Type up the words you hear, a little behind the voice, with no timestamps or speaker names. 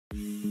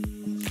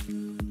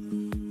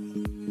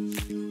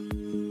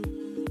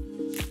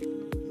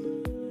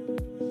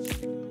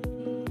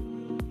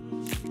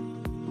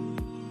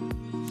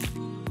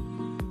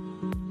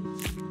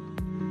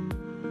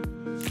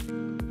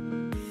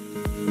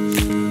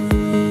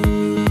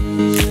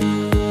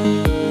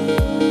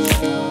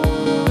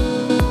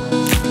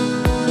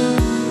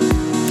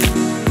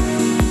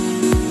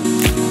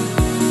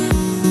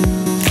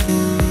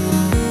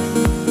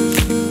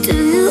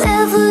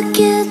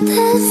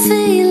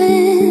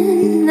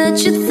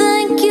that you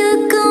think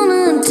you're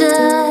gonna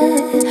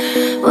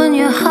die, when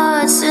your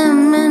heart's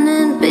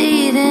imminent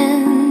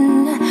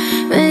beating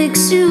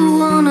makes you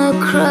wanna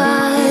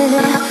cry,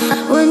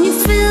 when you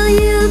feel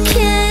you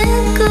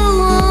can't go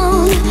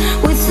on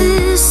with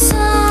this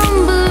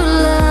somber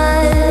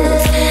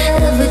life.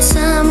 Every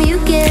time you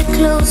get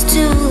close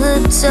to the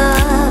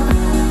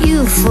top,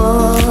 you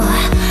fall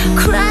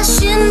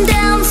crashing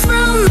down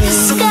from the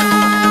sky,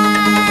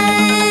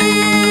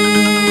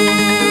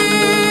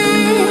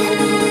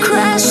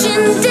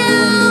 crashing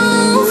down.